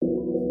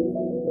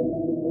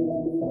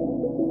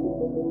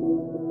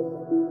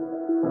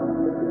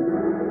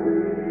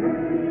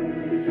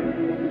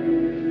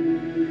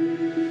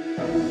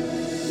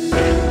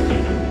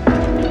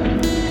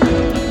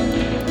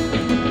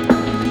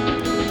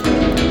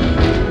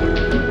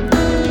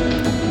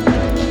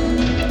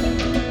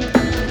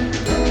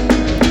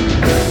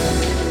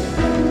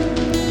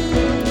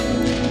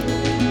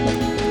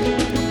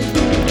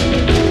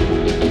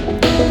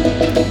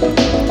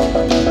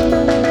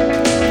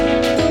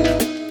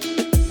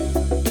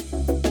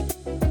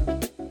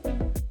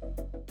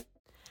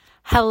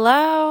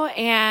Hello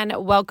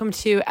and welcome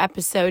to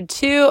episode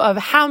 2 of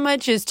How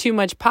Much is Too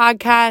Much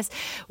podcast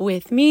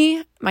with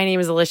me. My name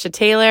is Alicia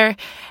Taylor,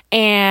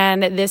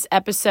 and this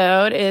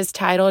episode is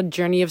titled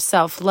Journey of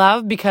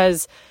Self-Love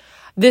because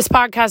this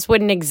podcast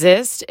wouldn't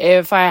exist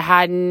if I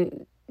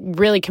hadn't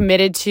really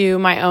committed to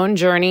my own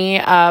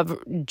journey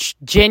of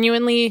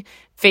genuinely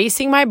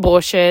facing my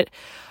bullshit,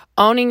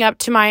 owning up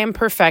to my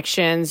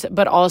imperfections,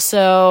 but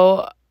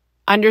also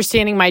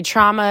understanding my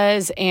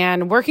traumas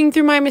and working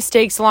through my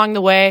mistakes along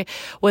the way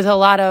with a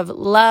lot of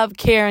love,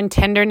 care, and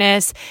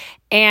tenderness.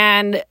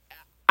 And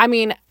I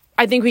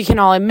think we can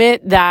all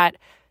admit that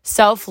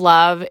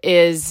self-love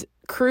is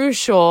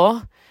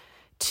crucial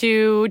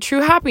to true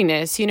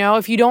happiness. You know,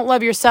 if you don't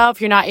love yourself,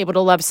 you're not able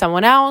to love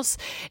someone else.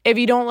 If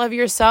you don't love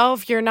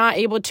yourself, you're not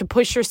able to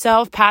push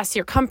yourself past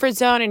your comfort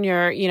zone and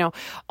your,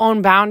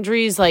 own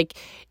boundaries. Like,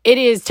 it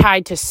is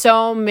tied to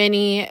so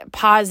many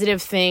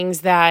positive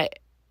things that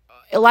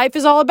life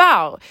is all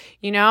about,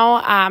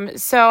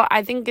 So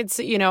I think it's,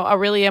 a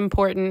really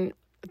important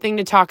thing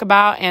to talk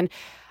about. And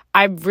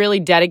I've really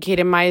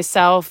dedicated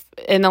myself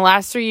in the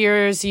last 3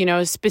 years,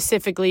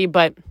 specifically,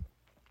 but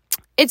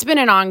it's been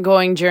an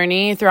ongoing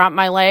journey throughout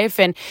my life,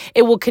 and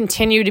it will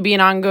continue to be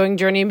an ongoing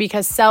journey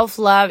because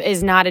self-love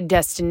is not a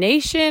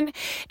destination.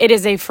 It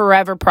is a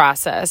forever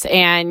process.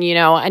 And,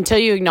 until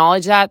you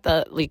acknowledge that,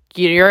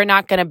 you're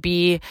not going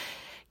to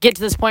get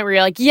to this point where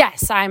you're like,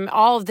 yes, I'm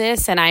all of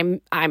this and I'm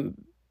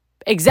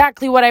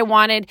exactly what I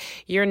wanted.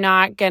 You're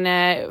not going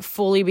to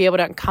fully be able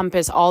to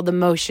encompass all the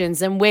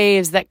motions and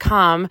waves that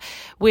come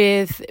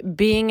with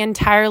being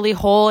entirely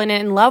whole and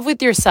in love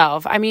with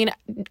yourself.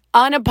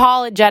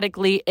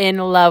 Unapologetically in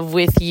love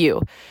with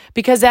you.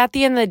 Because at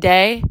the end of the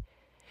day,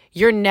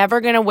 you're never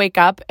going to wake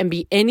up and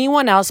be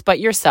anyone else but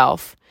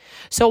yourself.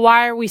 So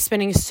why are we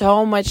spending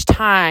so much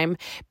time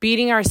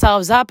beating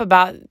ourselves up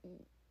about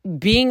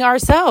being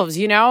ourselves?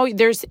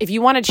 If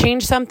you want to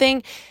change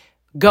something,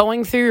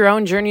 going through your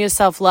own journey of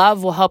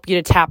self-love will help you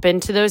to tap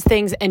into those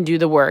things and do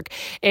the work.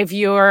 If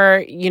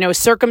your,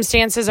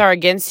 circumstances are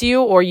against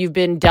you or you've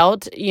been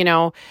dealt,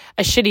 a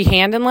shitty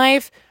hand in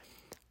life,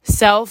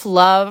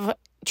 self-love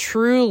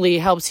truly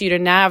helps you to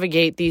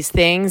navigate these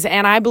things.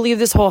 And I believe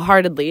this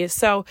wholeheartedly.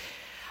 So,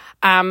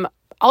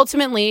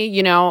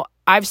 ultimately,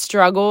 I've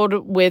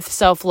struggled with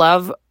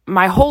self-love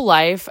my whole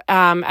life,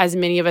 as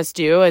many of us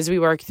do as we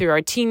work through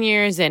our teen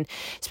years, and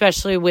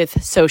especially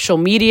with social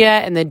media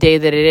and the day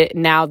that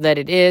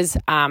it is,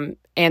 and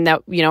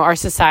that, our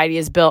society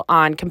is built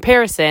on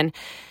comparison.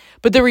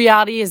 But the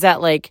reality is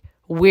that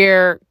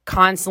we're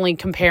constantly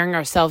comparing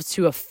ourselves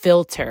to a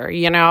filter.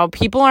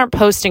 People aren't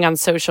posting on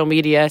social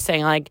media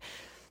saying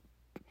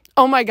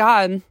oh my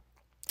God,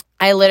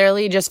 I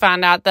literally just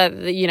found out that,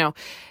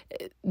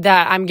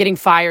 that I'm getting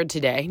fired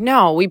today.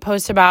 No, we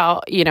post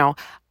about,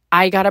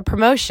 I got a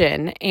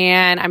promotion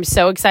and I'm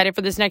so excited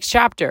for this next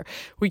chapter.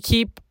 We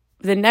keep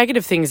the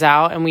negative things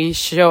out and we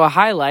show a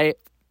highlight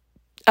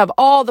of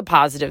all the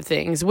positive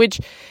things,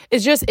 which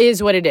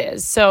is what it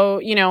is.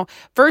 So,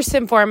 first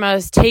and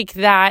foremost, take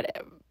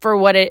that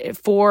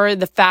for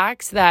the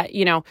facts that,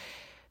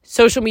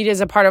 social media is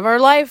a part of our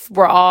life.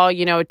 We're all,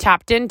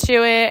 tapped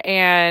into it,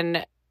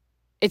 and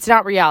it's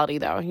not reality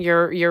though.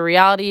 Your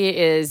reality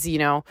is,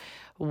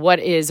 what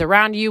is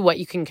around you, what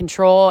you can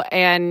control,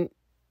 and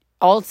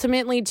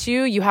ultimately,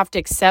 too, you have to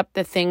accept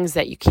the things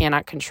that you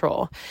cannot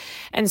control.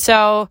 And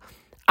so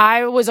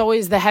I was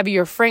always the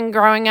heavier friend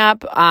growing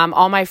up.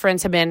 All my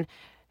friends have been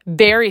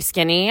very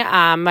skinny.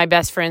 My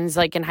best friends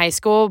in high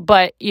school,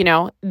 but,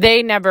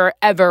 they never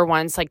ever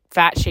once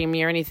fat shamed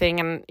me or anything,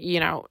 and,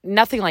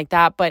 nothing like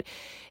that. But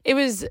it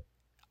was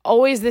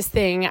always this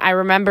thing. I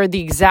remember the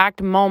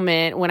exact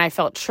moment when I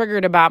felt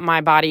triggered about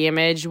my body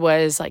image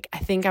was I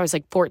think I was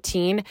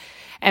 14,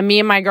 and me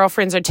and my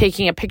girlfriends are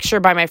taking a picture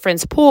by my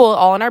friend's pool,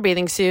 all in our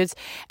bathing suits,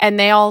 and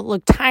they all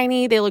look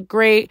tiny. They look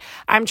great.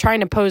 I'm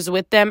trying to pose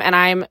with them, and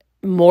I'm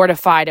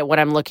mortified at what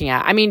I'm looking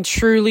at.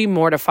 Truly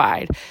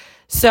mortified.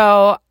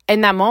 So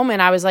in that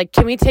moment, I was like,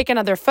 can we take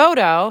another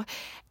photo?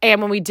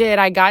 And when we did,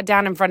 I got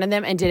down in front of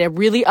them and did a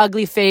really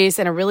ugly face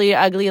and a really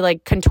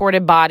ugly,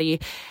 contorted body.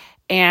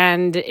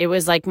 And it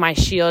was my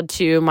shield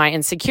to my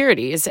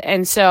insecurities.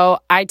 And so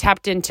I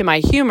tapped into my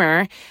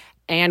humor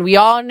And we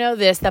all know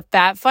this, the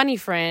fat funny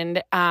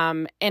friend.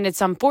 And it's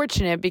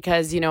unfortunate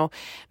because,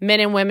 men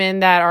and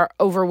women that are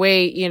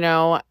overweight,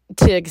 to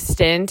an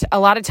extent, a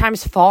lot of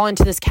times fall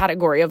into this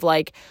category of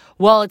like,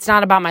 well, it's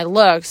not about my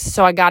looks,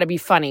 so I got to be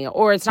funny.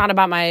 Or it's not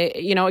about my,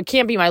 it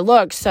can't be my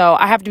looks, so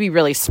I have to be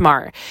really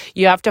smart.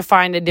 You have to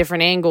find a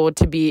different angle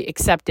to be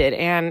accepted.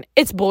 And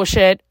it's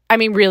bullshit. I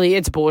mean, really,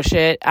 it's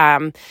bullshit.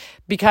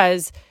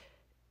 Because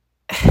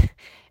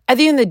at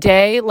the end of the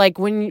day, like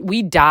when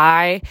we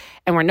die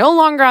and we're no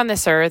longer on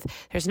this earth,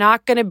 there's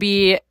not going to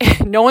be,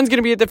 no one's going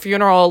to be at the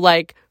funeral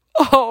like,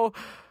 oh,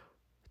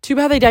 too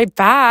bad they died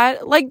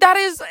fat. Like that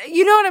is,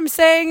 you know what I'm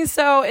saying?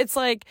 So it's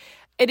like,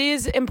 it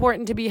is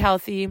important to be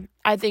healthy.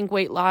 I think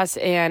weight loss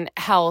and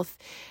health,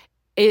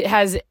 it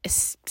has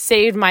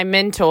saved my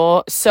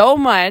mental so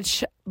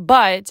much,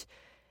 but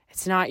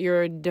it's not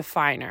your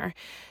definer.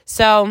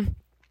 So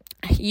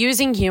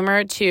using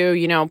humor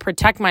to,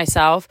 protect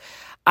myself,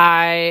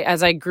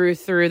 as I grew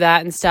through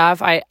that and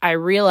stuff, I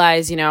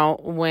realized,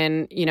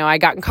 when, I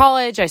got in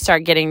college, I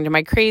started getting into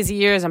my crazy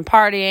years and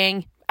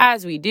partying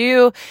as we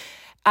do,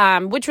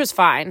 which was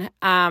fine.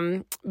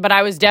 But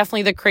I was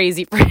definitely the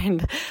crazy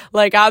friend.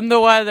 Like I'm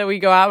the one that we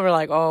go out and we're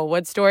like, oh,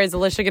 what story is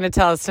Alicia going to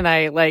tell us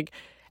tonight? Like,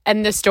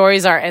 and the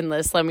stories are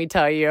endless, let me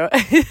tell you.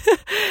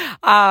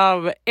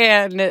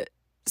 And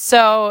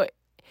so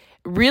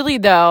really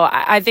though,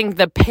 I think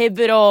the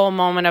pivotal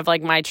moment of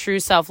like my true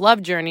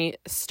self-love journey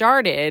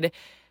started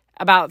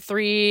about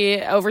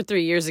over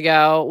 3 years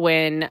ago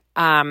when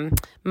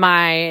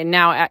my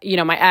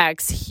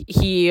ex,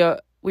 we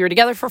were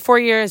together for 4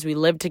 years, we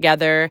lived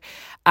together,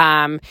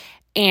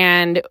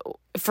 and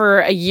for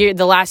a year,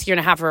 the last year and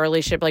a half of our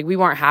relationship, like we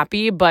weren't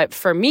happy. But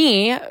for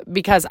me,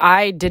 because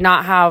I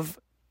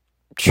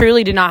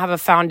truly did not have a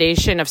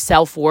foundation of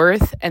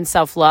self-worth and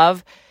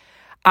self-love,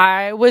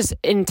 I was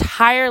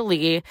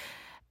entirely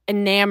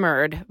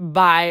enamored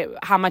by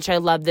how much I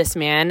loved this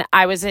man.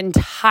 I was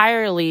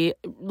entirely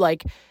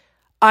like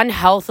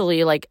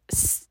unhealthily like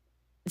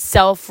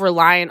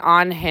self-reliant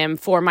on him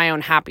for my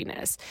own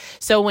happiness.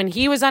 So when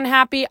he was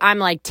unhappy, I'm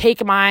like,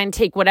 take mine,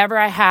 take whatever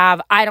I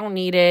have. I don't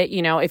need it.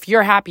 If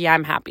you're happy,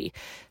 I'm happy.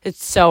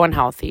 It's so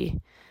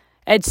unhealthy.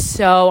 It's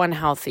so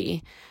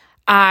unhealthy.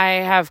 I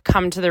have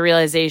come to the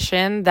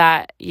realization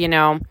that,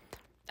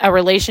 a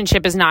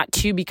relationship is not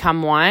to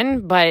become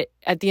one, but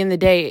at the end of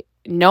the day,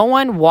 no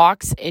one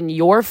walks in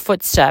your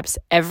footsteps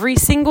every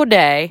single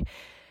day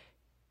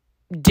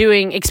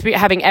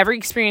having every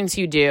experience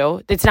you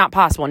do. It's not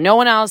possible. No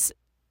one else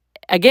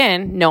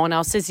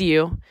is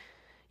you.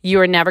 You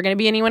are never going to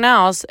be anyone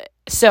else.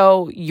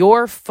 So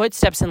your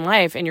footsteps in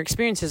life and your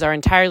experiences are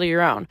entirely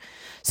your own.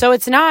 So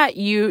it's not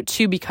you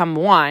to become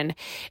one.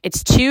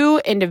 It's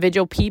two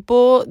individual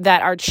people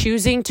that are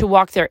choosing to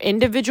walk their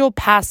individual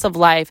paths of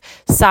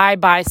life side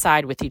by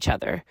side with each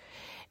other.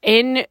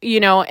 And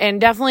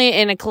definitely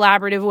in a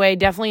collaborative way,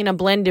 definitely in a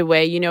blended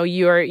way,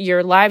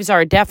 your lives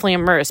are definitely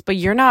immersed, but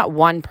you're not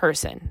one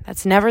person.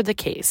 That's never the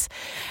case.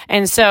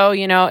 And so,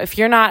 if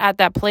you're not at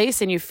that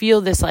place and you feel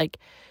this, like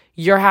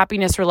your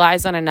happiness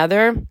relies on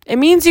another, it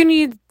means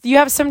you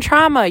have some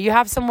trauma, you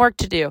have some work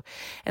to do.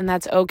 And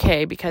that's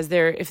okay, because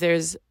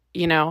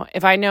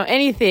if I know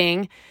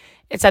anything,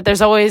 it's that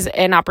there's always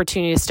an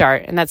opportunity to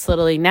start. And that's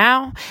literally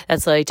now,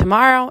 that's literally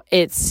tomorrow.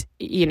 It's,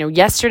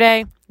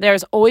 yesterday.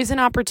 There's always an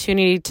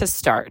opportunity to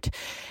start.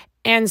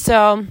 And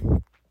so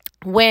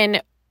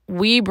when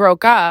we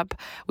broke up,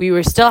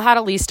 we still had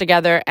a lease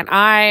together. And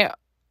I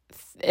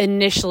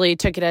initially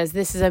took it as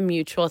this is a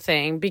mutual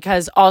thing,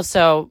 because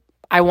also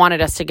I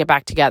wanted us to get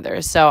back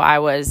together. So I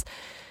was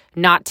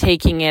not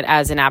taking it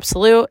as an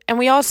absolute. And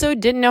we also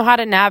didn't know how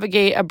to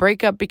navigate a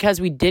breakup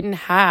because we didn't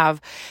have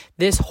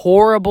this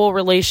horrible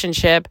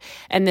relationship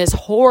and this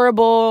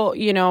horrible,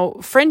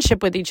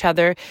 friendship with each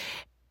other.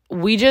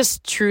 We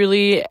just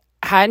truly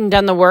hadn't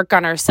done the work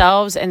on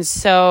ourselves.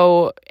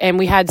 And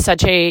we had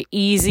such a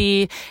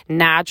easy,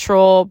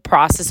 natural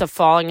process of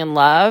falling in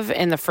love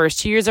in the first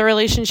 2 years of our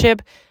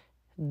relationship,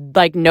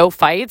 like no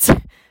fights,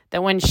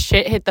 that when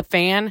shit hit the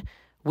fan,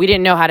 we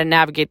didn't know how to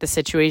navigate the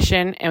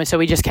situation. And so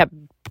we just kept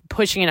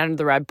pushing it under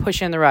the rug,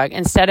 pushing the rug,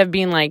 instead of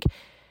being like,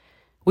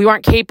 we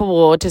weren't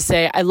capable to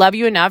say, I love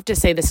you enough to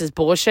say this is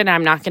bullshit and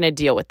I'm not going to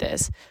deal with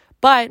this.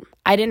 But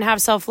I didn't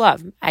have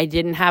self-love. I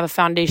didn't have a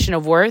foundation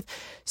of worth.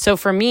 So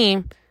for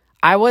me,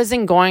 I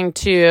wasn't going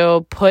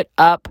to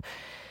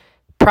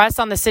press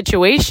on the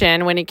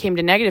situation when it came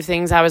to negative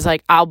things. I was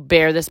like, I'll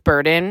bear this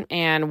burden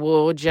and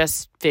we'll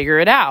just figure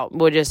it out.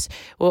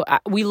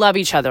 We love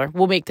each other.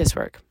 We'll make this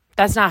work.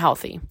 That's not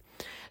healthy.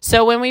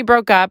 So when we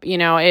broke up,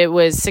 it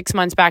was 6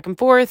 months back and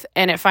forth,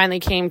 and it finally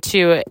came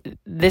to,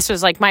 this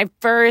was like my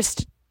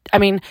first,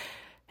 in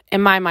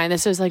my mind,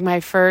 this was like my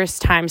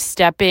first time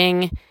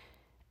stepping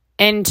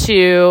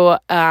into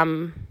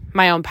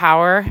my own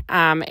power.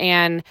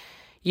 And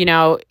he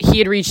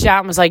had reached out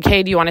and was like,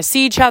 hey, do you want to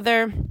see each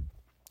other?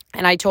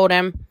 And I told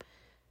him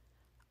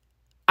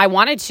I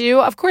wanted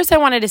to. Of course I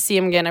wanted to see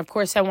him again. Of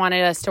course I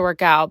wanted us to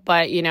work out.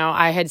 But,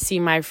 I had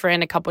seen my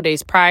friend a couple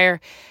days prior,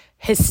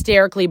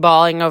 hysterically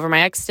bawling over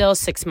my ex still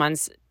 6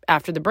 months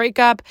after the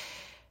breakup.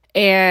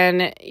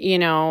 And,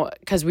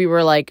 because we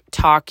were like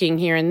talking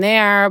here and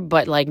there,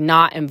 but like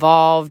not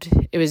involved.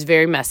 It was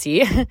very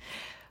messy.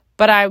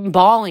 But I'm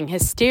bawling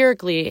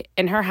hysterically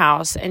in her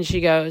house. And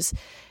she goes,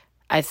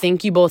 I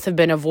think you both have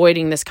been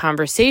avoiding this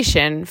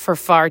conversation for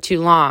far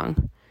too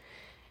long.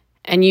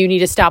 And you need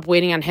to stop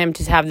waiting on him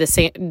to have to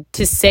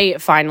say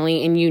it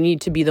finally. And you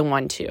need to be the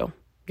one to.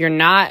 You're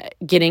not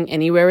getting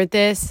anywhere with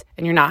this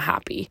and you're not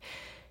happy.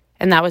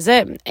 And that was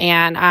it.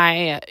 And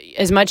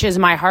as much as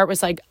my heart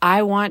was like,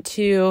 I want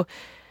to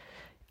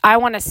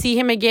see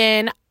him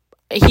again.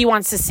 He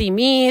wants to see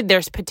me.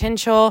 There's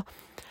potential.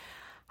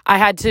 I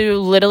had to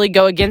literally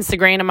go against the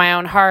grain of my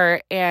own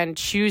heart and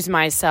choose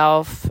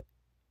myself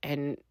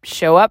and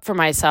show up for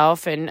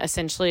myself, and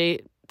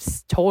essentially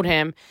told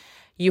him,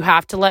 you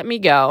have to let me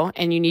go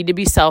and you need to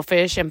be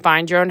selfish and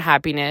find your own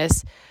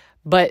happiness.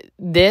 But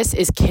this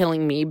is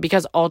killing me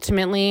because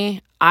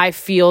ultimately I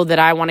feel that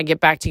I want to get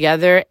back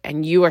together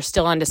and you are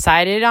still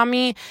undecided on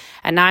me.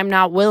 And I'm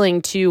not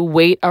willing to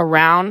wait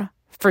around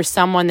for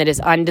someone that is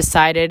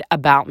undecided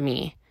about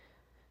me.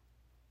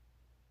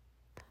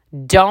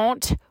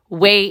 Don't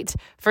wait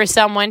for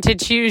someone to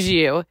choose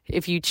you.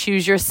 If you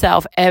choose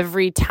yourself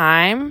every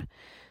time,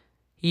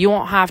 you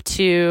won't have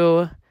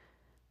to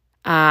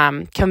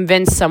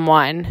convince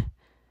someone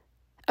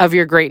of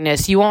your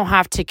greatness. You won't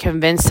have to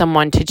convince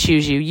someone to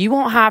choose you. You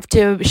won't have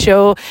to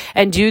show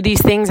and do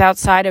these things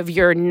outside of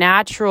your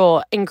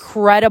natural,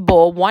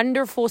 incredible,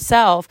 wonderful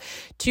self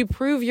to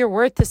prove your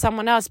worth to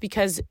someone else,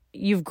 because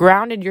you've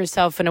grounded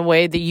yourself in a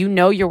way that you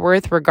know your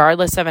worth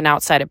regardless of an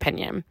outside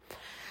opinion.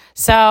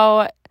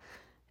 So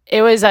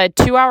it was a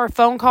 2-hour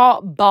phone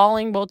call,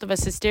 bawling, both of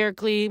us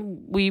hysterically.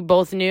 We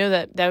both knew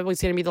that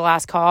was going to be the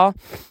last call.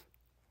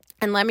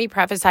 And let me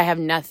preface, I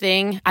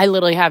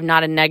literally have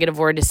not a negative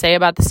word to say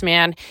about this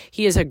man.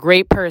 He is a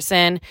great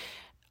person.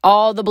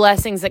 All the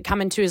blessings that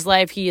come into his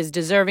life, he is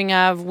deserving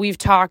of. We've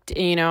talked,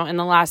 in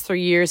the last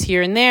 3 years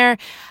here and there,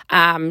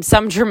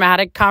 some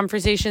dramatic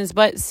conversations,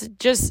 but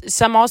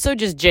some also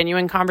just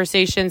genuine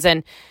conversations.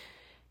 And,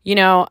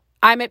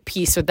 I'm at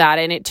peace with that.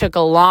 And it took a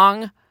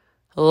long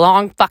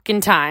fucking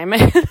time.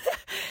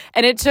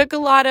 And it took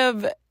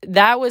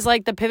that was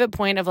like the pivot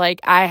point of like,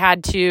 I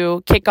had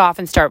to kick off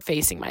and start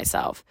facing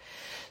myself.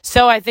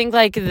 So I think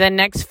like the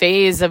next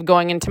phase of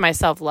going into my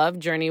self-love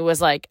journey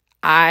was like,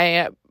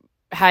 I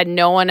had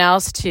no one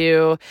else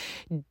to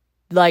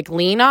like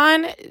lean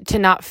on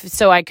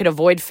so I could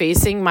avoid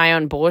facing my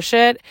own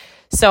bullshit.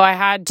 So I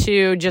had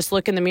to just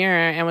look in the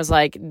mirror and was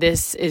like,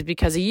 this is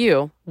because of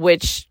you,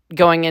 which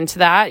going into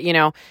that,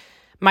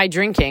 my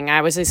drinking,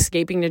 I was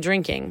escaping to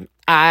drinking.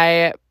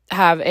 I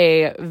have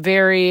a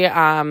very,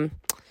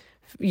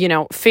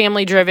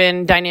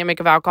 family-driven dynamic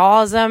of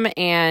alcoholism.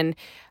 And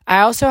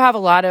I also have a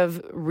lot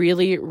of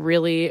really,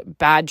 really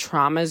bad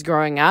traumas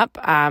growing up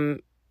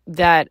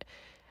that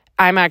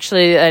I'm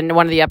actually, in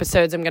one of the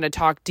episodes, I'm going to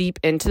talk deep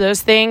into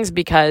those things,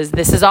 because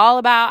this is all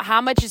about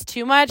how much is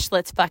too much.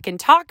 Let's fucking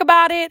talk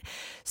about it.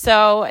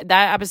 So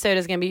that episode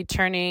is going to be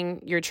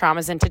turning your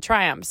traumas into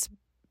triumphs,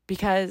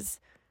 because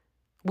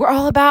we're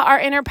all about our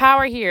inner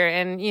power here.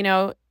 And,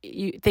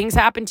 things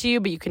happen to you,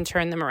 but you can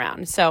turn them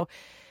around. So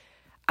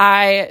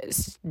I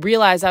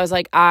realized, I was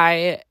like,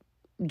 I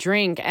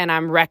drink and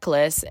I'm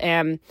reckless,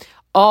 and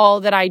all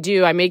that I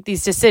do, I make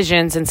these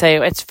decisions and say,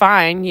 it's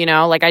fine,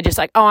 like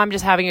I'm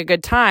just having a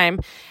good time.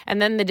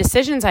 And then the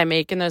decisions I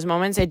make in those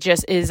moments, it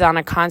just is on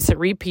a constant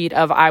repeat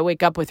of, I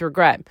wake up with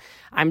regret.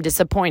 I'm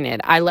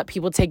disappointed. I let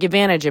people take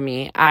advantage of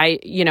me. I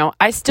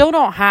still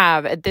don't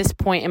have, at this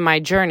point in my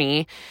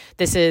journey,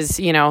 this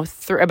is,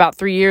 about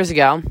 3 years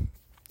ago,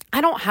 I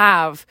don't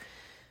have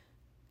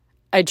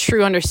a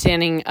true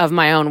understanding of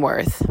my own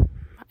worth.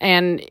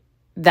 And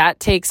that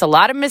takes a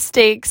lot of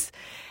mistakes.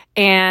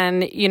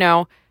 And,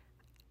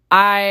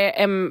 I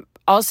am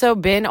also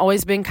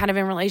always been kind of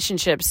in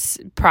relationships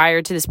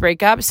prior to this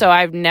breakup. So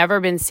I've never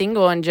been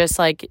single and just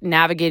like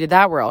navigated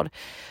that world.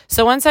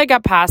 So once I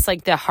got past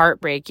like the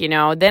heartbreak,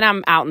 then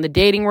I'm out in the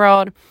dating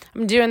world.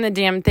 I'm doing the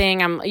damn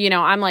thing. I'm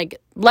like,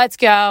 let's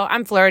go.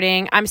 I'm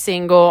flirting. I'm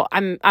single.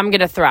 I'm going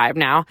to thrive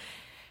now.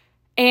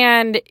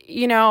 And,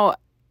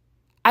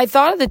 I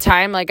thought at the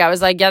time, like, I was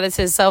like, yeah, this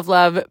is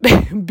self-love.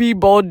 Be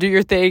bold, do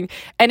your thing.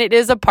 And it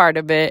is a part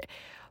of it.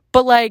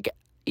 But like,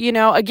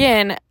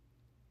 again,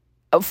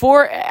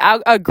 for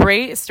a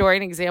great story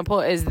and example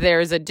is,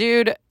 there's a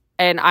dude,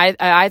 and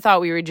I thought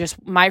we were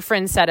my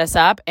friend set us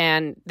up,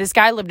 and this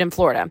guy lived in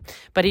Florida,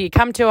 but he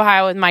come to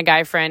Ohio with my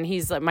guy friend.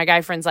 My guy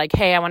friend's like,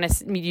 hey, I want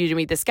to meet you to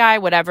meet this guy,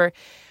 whatever.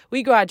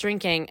 We go out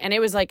drinking, and it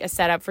was like a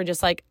setup for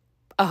just like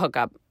a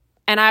hookup.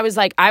 And I was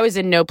like, I was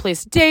in no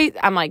place to date.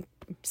 I'm like,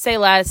 say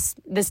less.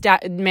 This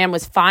man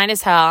was fine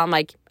as hell. I'm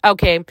like,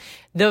 okay,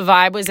 the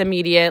vibe was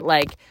immediate,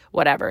 like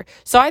whatever.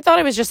 So I thought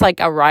it was just like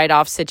a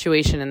write-off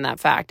situation in that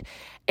fact.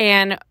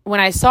 And when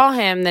I saw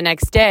him the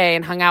next day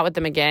and hung out with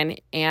him again,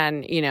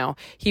 and,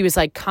 he was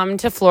like, come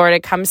to Florida,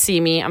 come see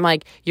me. I'm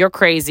like, you're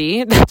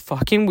crazy. That's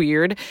fucking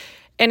weird.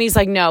 And he's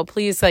like, no,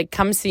 please, like,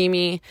 come see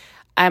me.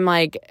 I'm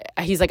like,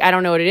 he's like, I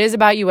don't know what it is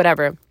about you,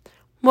 whatever.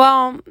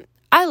 Well,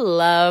 I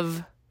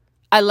love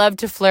I love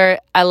to flirt.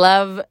 I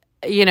love,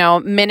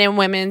 men and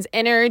women's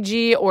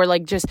energy, or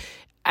like just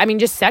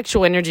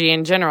sexual energy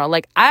in general.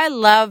 Like, I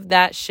love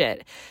that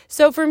shit.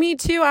 So for me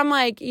too, I'm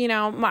like,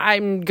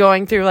 I'm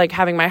going through like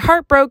having my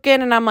heart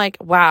broken, and I'm like,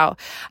 wow,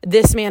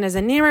 this man is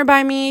enamored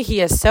by me.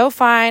 He is so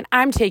fine.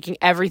 I'm taking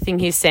everything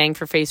he's saying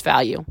for face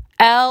value.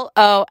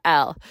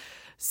 LOL.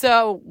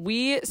 So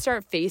we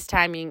start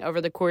FaceTiming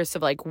over the course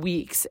of like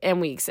weeks and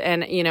weeks.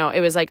 And,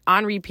 it was like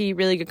on repeat,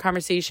 really good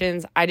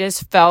conversations. I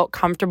just felt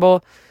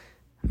comfortable.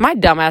 My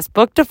dumbass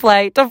booked a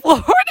flight to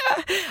Florida,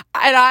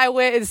 and I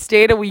went and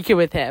stayed a weekend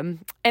with him.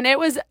 And it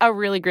was a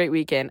really great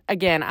weekend.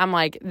 Again, I'm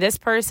like, this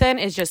person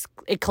is just,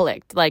 it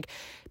clicked. Like,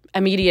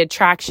 immediate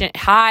attraction,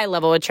 high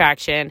level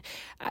attraction,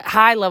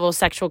 high level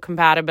sexual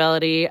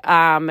compatibility,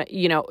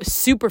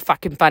 super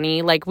fucking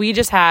funny. Like, we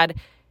just had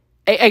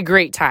a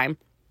great time.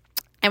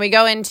 And we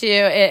go into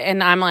it,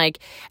 and I'm like,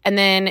 and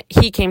then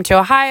he came to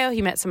Ohio.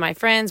 He met some of my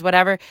friends,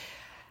 whatever.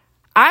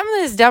 I'm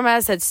this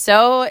dumbass that's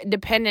so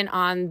dependent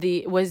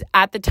was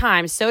at the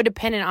time so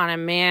dependent on a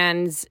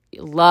man's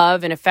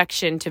love and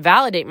affection to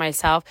validate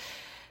myself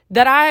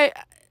that I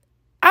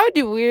would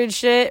do weird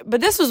shit. But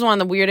this was one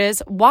of the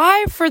weirdest.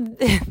 Why, for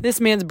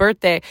this man's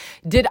birthday,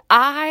 did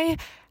I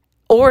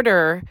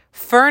order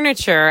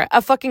furniture,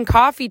 a fucking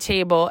coffee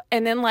table,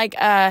 and then like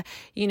a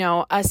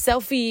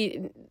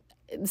selfie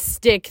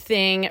stick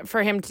thing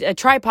for him, a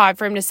tripod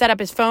for him to set up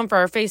his phone for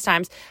our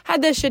FaceTimes,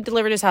 had this shit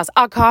delivered to his house,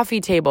 a coffee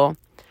table.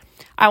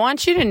 I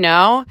want you to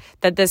know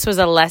that this was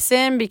a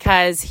lesson,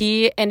 because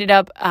he ended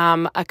up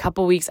a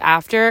couple weeks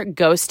after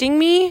ghosting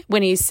me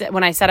when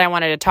I said I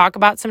wanted to talk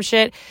about some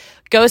shit,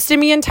 ghosted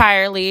me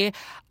entirely.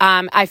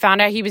 I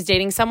found out he was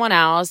dating someone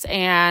else,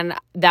 and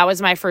that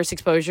was my first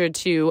exposure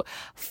to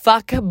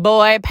fuck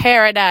boy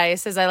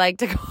paradise, as I like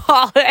to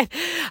call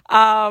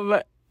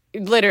it.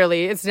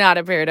 Literally, it's not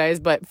a paradise,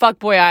 but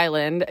Fuckboy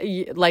Island,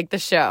 like the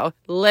show.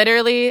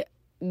 Literally,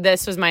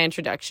 this was my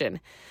introduction.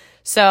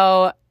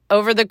 So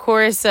over the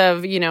course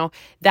of,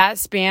 that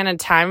span of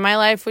time in my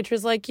life, which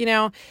was like,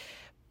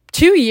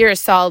 2 years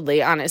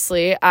solidly,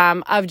 honestly,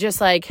 of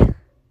just like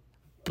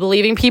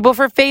believing people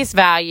for face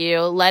value,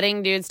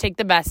 letting dudes take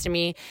the best of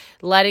me,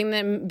 letting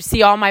them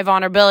see all my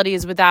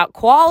vulnerabilities without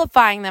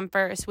qualifying them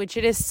first, which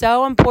it is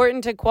so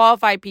important to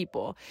qualify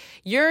people.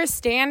 Your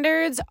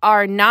standards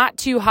are not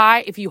too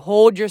high if you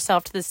hold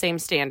yourself to the same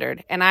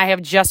standard. And I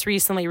have just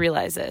recently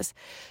realized this.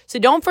 So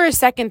don't for a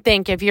second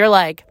think, if you're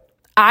like,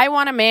 I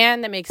want a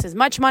man that makes as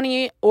much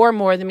money or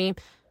more than me.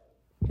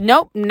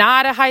 Nope,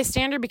 not a high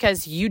standard,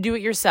 because you do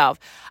it yourself.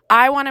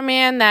 I want a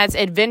man that's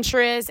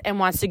adventurous and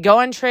wants to go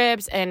on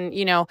trips and,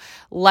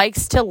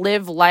 likes to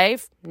live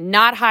life.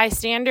 Not high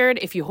standard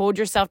if you hold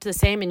yourself to the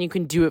same and you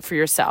can do it for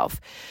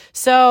yourself.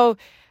 So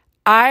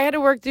I had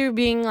to work through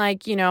being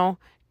like,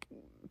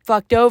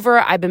 fucked over.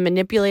 I've been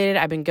manipulated.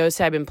 I've been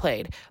ghosted. I've been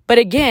played. But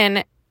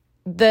again,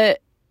 the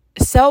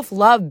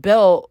self-love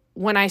built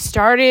when I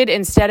started,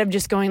 instead of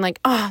just going like,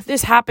 oh,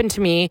 this happened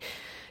to me.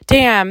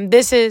 Damn,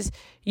 this is,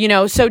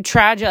 so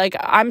tragic. Like,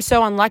 I'm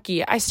so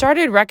unlucky. I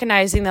started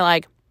recognizing that,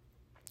 like,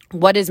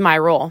 what is my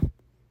role?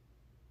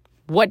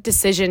 What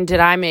decision did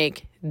I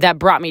make that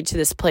brought me to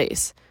this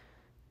place?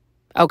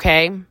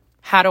 Okay,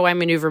 how do I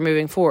maneuver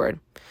moving forward?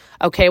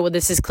 Okay, well,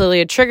 this is clearly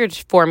a trigger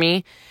for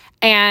me.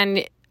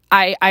 And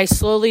I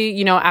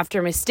slowly,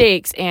 after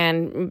mistakes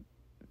and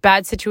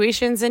bad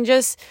situations and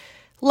just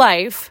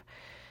life,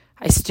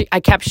 I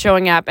kept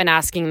showing up and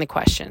asking the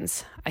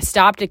questions. I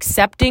stopped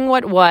accepting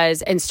what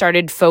was and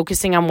started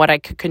focusing on what I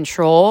could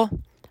control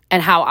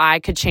and how I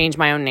could change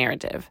my own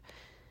narrative.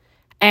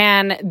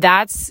 And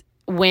that's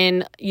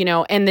when,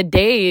 in the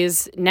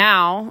days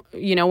now,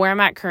 where I'm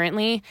at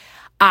currently,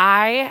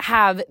 I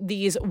have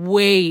these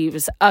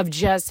waves of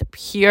just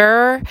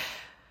pure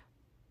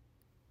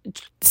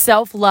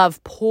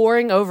self-love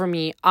pouring over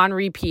me on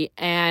repeat.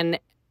 And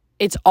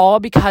it's all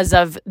because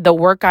of the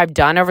work I've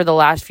done over the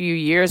last few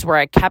years, where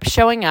I kept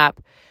showing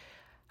up.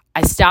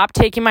 I stopped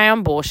taking my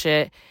own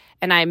bullshit,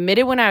 and I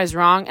admitted when I was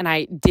wrong, and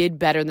I did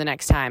better the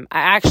next time. I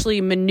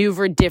actually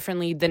maneuvered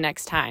differently the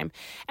next time.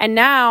 And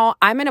now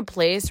I'm in a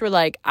place where,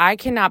 like, I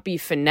cannot be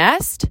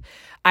finessed.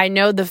 I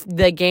know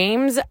the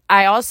games.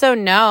 I also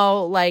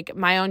know, like,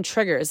 my own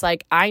triggers.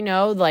 Like, I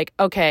know, like,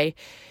 okay,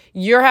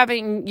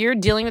 you're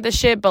dealing with this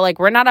shit, but like,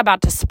 we're not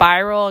about to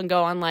spiral and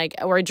go on like,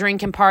 we're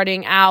drinking,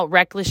 partying out,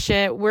 reckless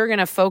shit. We're going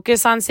to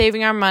focus on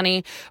saving our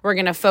money. We're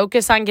going to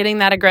focus on getting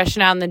that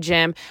aggression out in the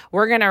gym.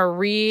 We're going to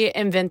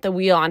reinvent the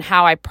wheel on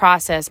how I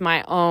process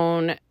my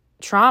own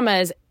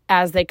traumas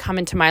as they come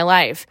into my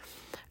life.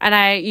 And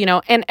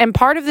and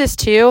part of this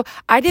too,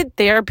 I did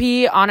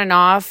therapy on and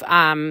off,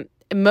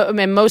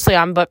 mostly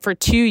on, but for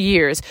 2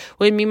 years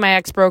when me and my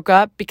ex broke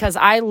up, because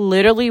I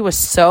literally was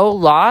so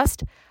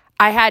lost.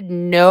 I had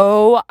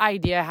no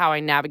idea how I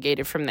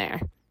navigated from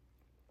there.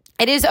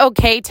 It is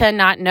okay to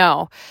not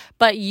know,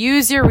 but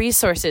use your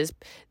resources.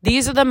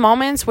 These are the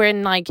moments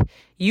when like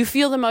you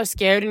feel the most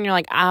scared and you're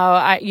like, oh,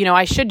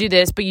 I should do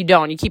this, but you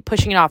don't. You keep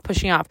pushing it off.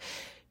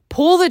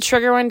 Pull the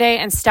trigger one day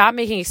and stop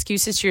making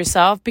excuses to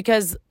yourself,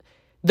 because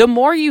the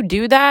more you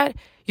do that,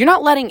 You're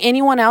not letting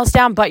anyone else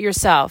down but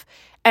yourself.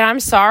 And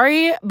I'm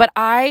sorry, but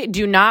I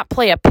do not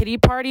play a pity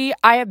party.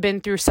 I have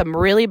been through some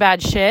really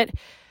bad shit.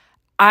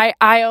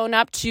 I own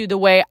up to the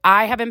way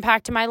I have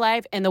impacted my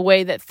life and the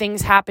way that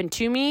things happen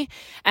to me.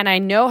 And I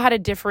know how to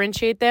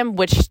differentiate them,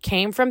 which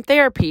came from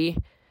therapy.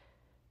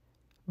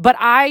 But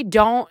I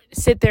don't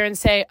sit there and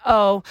say,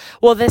 oh,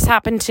 well, this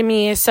happened to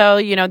me, so,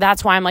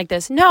 that's why I'm like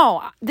this.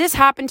 No, this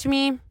happened to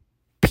me,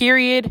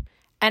 period.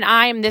 And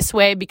I am this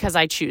way because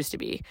I choose to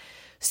be.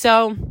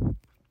 So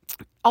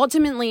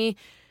ultimately,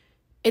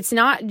 it's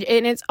not,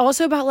 and it's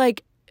also about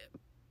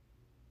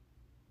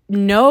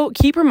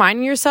keep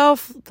reminding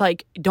yourself,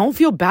 don't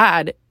feel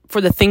bad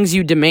for the things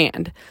you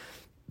demand.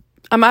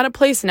 I'm at a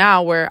place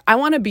now where I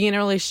want to be in a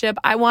relationship.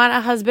 I want a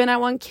husband. I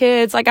want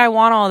kids. I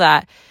want all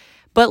that.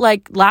 But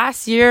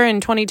last year in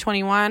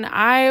 2021,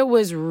 I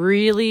was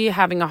really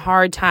having a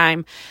hard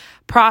time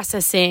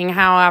processing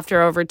how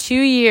after over 2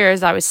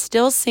 years, I was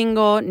still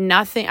single.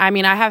 Nothing. I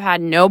mean, I have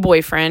had no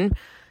boyfriend.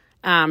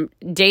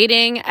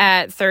 Dating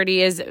at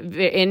 30 is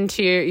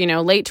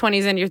into, late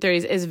 20s into your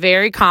 30s is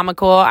very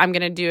comical. I'm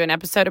going to do an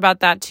episode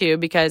about that too,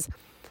 because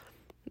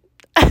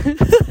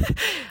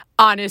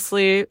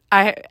honestly,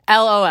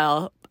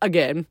 LOL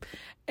again.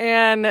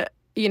 And,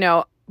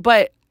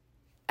 but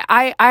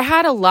I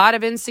had a lot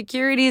of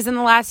insecurities in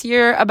the last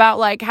year about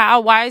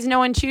why is no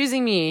one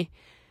choosing me?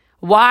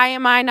 Why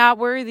am I not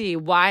worthy?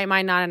 Why am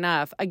I not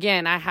enough?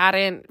 Again, I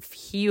hadn't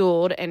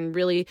healed and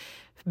really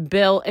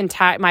built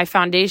my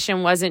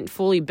foundation wasn't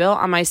fully built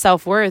on my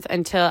self-worth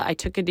until I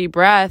took a deep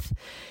breath.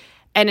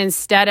 And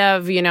instead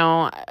of,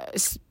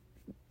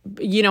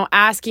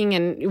 asking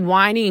and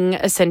whining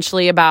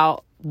essentially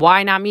about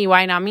why not me,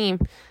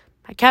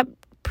 I kept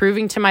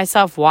proving to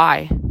myself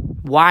why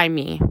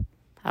me?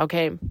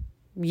 Okay.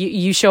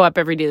 You show up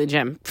every day to the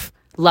gym.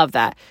 Love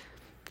that.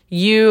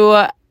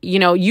 You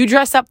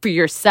dress up for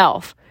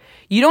yourself.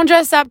 You don't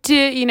dress up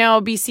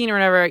to, be seen or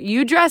whatever.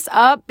 You dress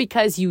up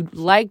because you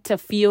like to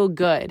feel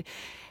good.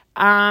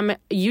 I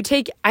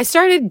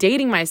started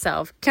dating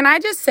myself. Can I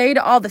just say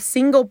to all the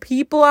single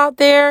people out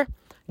there,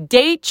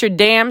 date your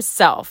damn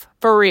self,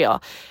 for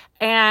real.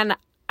 And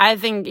I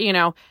think,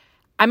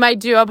 I might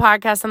do a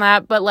podcast on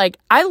that, but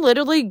I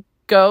literally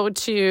go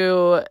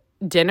to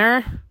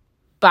dinner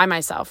by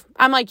myself.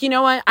 I'm like, you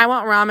know what? I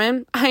want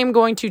ramen. I am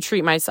going to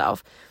treat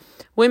myself.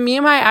 When me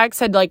and my ex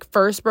had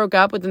first broke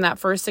up, within that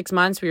first 6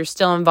 months, we were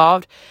still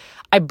involved.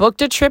 I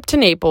booked a trip to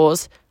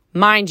Naples,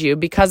 mind you,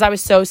 because I was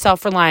so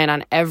self-reliant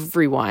on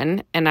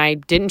everyone and I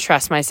didn't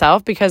trust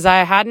myself because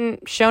I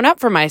hadn't shown up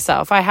for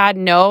myself. At that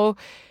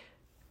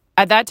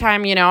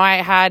time,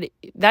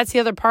 that's the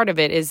other part of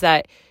it, is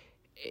that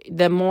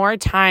the more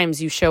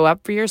times you show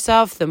up for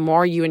yourself, the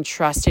more you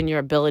entrust in your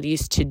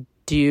abilities to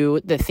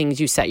do the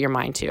things you set your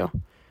mind to.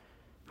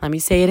 Let me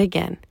say it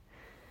again.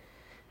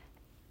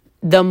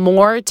 The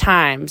more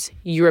times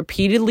you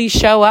repeatedly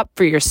show up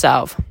for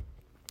yourself,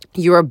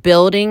 you are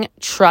building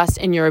trust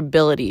in your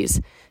abilities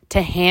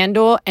to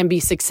handle and be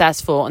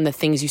successful in the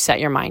things you set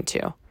your mind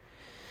to.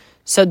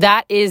 So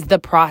that is the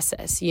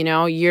process,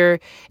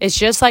 it's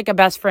just like a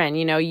best friend,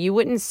 you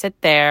wouldn't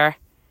sit there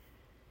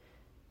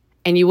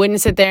and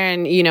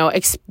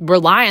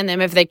rely on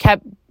them if they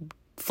kept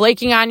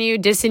flaking on you,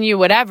 dissing you,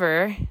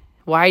 whatever.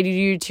 Why do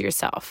you do to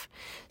yourself?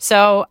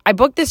 So I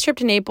booked this trip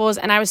to Naples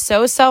and I was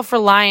so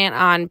self-reliant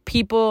on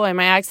people and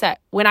my ex that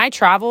when I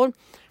traveled,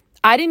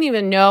 I didn't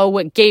even know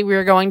what gate we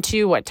were going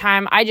to, what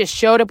time. I just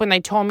showed up when they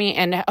told me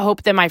and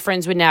hoped that my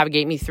friends would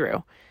navigate me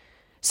through.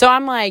 So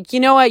I'm like, you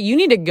know what? You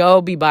need to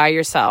go be by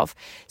yourself.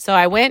 So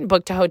I went,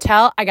 booked a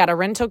hotel. I got a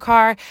rental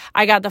car.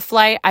 I got the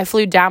flight. I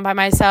flew down by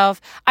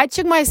myself. I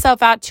took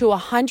myself out to a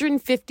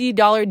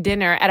 $150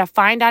 dinner at a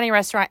fine dining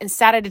restaurant and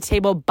sat at a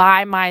table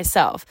by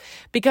myself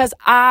because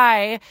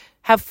I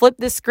have flipped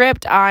the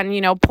script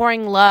on,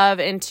 pouring love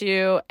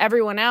into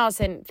everyone else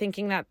and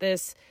thinking that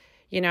this,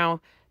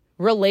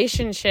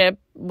 relationship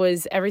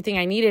was everything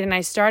I needed. And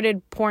I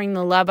started pouring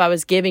the love I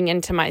was giving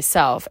into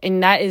myself.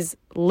 And that is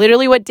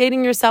literally what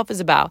dating yourself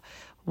is about.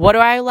 What do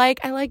I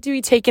like? I like to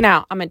be taken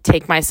out. I'm going to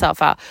take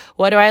myself out.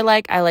 What do I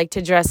like? I like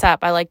to dress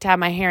up. I like to have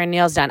my hair and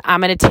nails done. I'm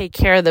going to take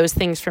care of those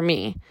things for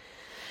me.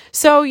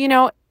 So,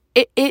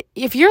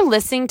 if you're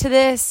listening to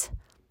this,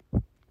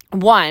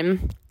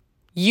 one,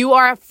 you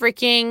are a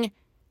freaking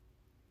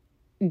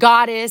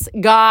goddess,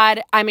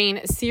 God. I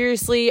mean,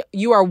 seriously,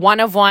 you are one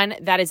of one.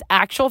 That is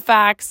actual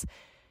facts.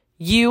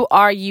 You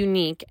are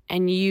unique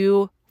and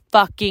you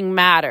fucking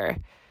matter.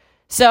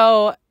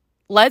 So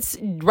let's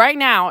right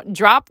now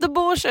drop the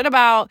bullshit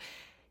about,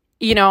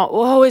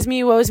 woe is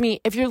me, woe is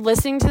me. If you're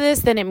listening to this,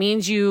 then it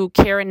means you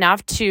care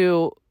enough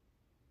to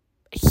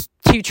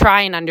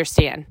try and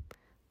understand,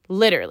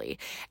 literally.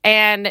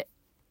 And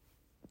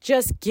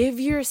just give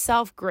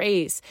yourself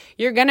grace.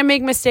 You're going to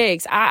make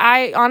mistakes.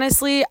 I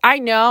honestly, I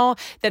know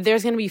that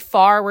there's going to be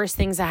far worse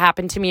things that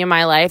happen to me in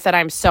my life that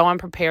I'm so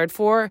unprepared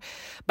for,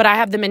 but I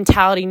have the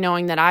mentality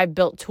knowing that I've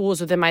built tools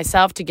within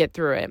myself to get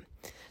through it.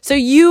 So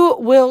you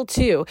will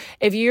too.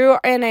 If you're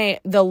in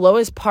the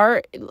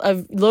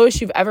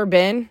lowest you've ever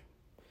been,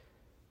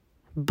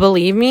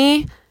 believe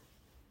me,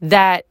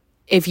 that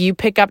if you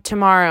pick up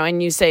tomorrow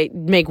and you say,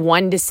 make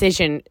one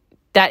decision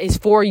that is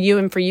for you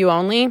and for you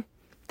only,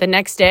 the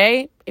next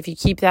day, if you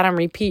keep that on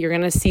repeat, you're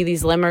going to see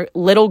these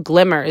little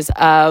glimmers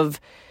of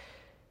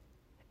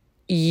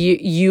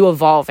you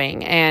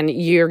evolving, and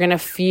you're going to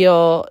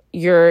feel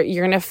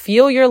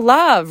your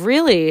love,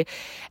 really.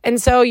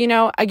 And so,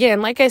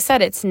 again, like I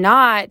said, it's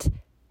not,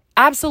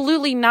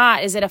 absolutely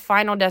not, is it a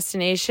final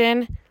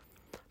destination?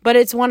 But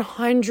it's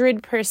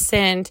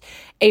 100%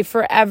 a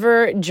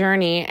forever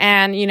journey.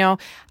 And,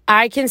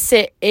 I can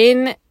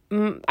stand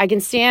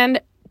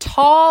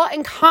tall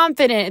and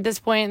confident at this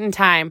point in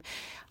time.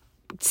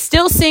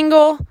 Still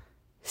single,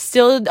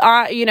 still,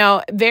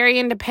 very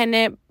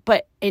independent,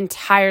 but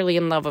entirely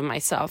in love with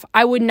myself.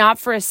 I would not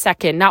for a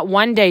second, not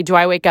one day do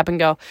I wake up and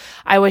go,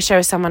 I wish I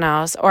was someone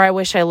else, or I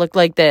wish I looked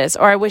like this,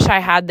 or I wish I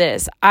had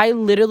this. I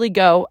literally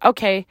go,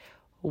 okay,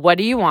 what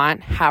do you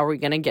want? How are we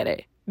going to get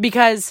it?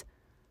 Because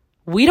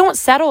we don't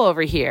settle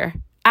over here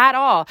at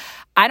all.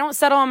 I don't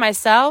settle on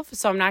myself,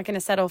 so I'm not going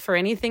to settle for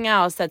anything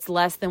else that's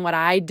less than what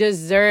I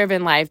deserve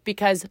in life,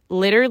 because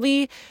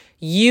literally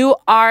you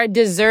are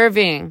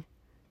deserving.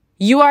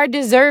 You are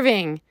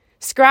deserving.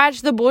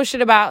 Scratch the bullshit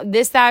about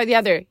this, that, or the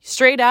other.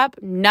 Straight up,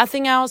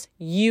 nothing else.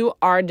 You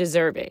are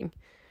deserving.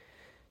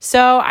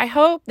 So I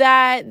hope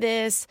that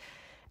this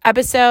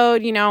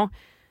episode,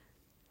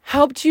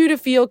 helped you to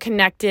feel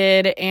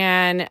connected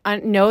and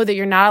know that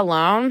you're not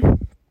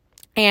alone.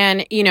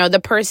 And,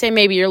 the person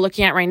maybe you're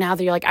looking at right now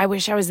that you're like, I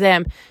wish I was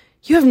them.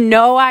 You have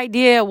no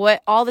idea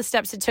what all the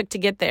steps it took to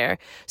get there.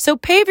 So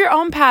pave your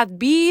own path.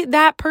 Be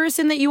that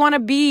person that you want to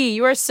be.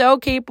 You are so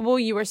capable.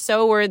 You are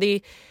so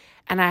worthy.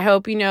 And I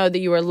hope you know that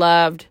you are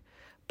loved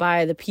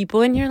by the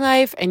people in your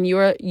life, and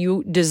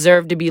you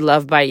deserve to be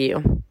loved by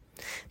you.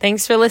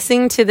 Thanks for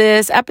listening to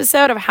this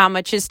episode of How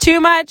Much is Too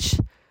Much.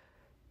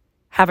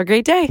 Have a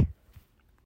great day.